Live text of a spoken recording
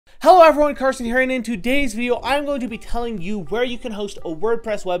Hello everyone, Carson here, and in today's video I'm going to be telling you where you can host a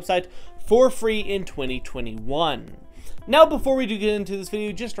WordPress website for free in 2021. Now before we do get into this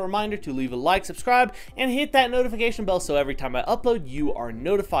video, just a reminder to leave a like, subscribe, and hit that notification bell so every time I upload you are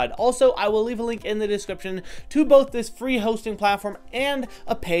notified. Also, I will leave a link in the description to both this free hosting platform and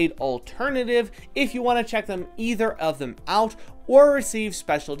a paid alternative if you want to check either of them out or receive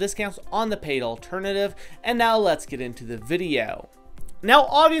special discounts on the paid alternative. And now let's get into the video. Now,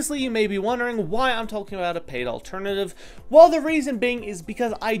 obviously, you may be wondering why I'm talking about a paid alternative. Well, the reason being is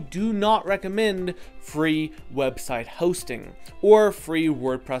because I do not recommend free website hosting or free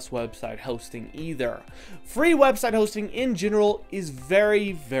WordPress website hosting either. Free website hosting in general is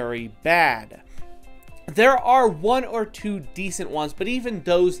very, very bad. There are one or two decent ones, but even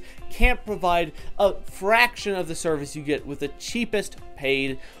those can't provide a fraction of the service you get with the cheapest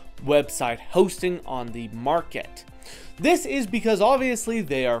paid website hosting on the market. This is because obviously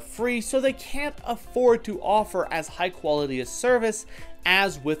they are free, so they can't afford to offer as high quality a service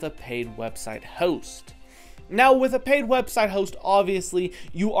as with a paid website host. Now, with a paid website host, obviously,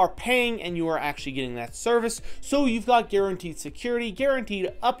 you are paying and you are actually getting that service, so you've got guaranteed security,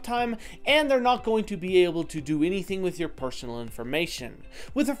 guaranteed uptime, and they're not going to be able to do anything with your personal information.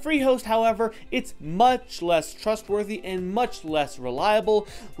 With a free host, however, it's much less trustworthy and much less reliable,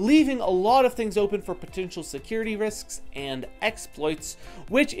 leaving a lot of things open for potential security risks and exploits,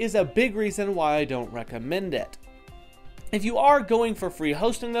 which is a big reason why I don't recommend it. If you are going for free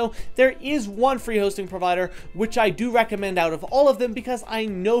hosting though, there is one free hosting provider which I do recommend out of all of them because I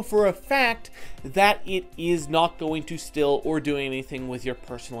know for a fact that it is not going to steal or do anything with your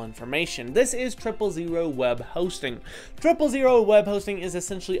personal information. This is 000 Web Hosting. 000 Web Hosting is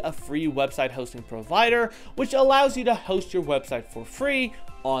essentially a free website hosting provider which allows you to host your website for free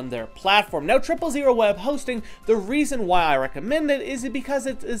on their platform. Now, 000 Web Hosting, the reason why I recommend it is because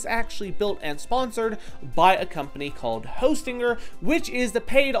it is actually built and sponsored by a company called Hostinger, which is the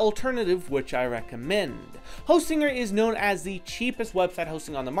paid alternative which I recommend. Hostinger is known as the cheapest website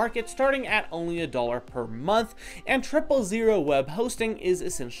hosting on the market, starting at only $1 per month, and 000 Web Hosting is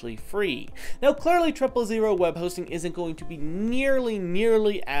essentially free. Now, clearly 000 Web Hosting isn't going to be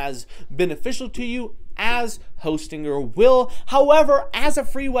nearly as beneficial to you as Hostinger will. However, as a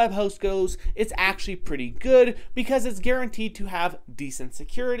free web host goes, it's actually pretty good because it's guaranteed to have decent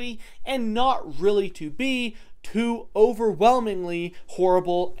security and not really to be too overwhelmingly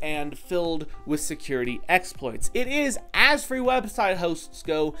horrible and filled with security exploits. It is, as free website hosts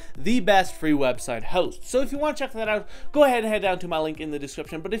go, the best free website host. So if you want to check that out, go ahead and head down to my link in the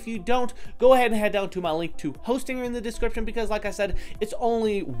description. But if you don't, go ahead and head down to my link to Hostinger in the description because, like I said, it's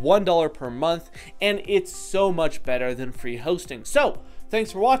only $1 per month and it's so much better than free hosting. So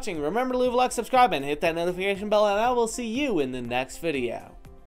thanks for watching. Remember to leave a like, subscribe, and hit that notification bell, and I will see you in the next video.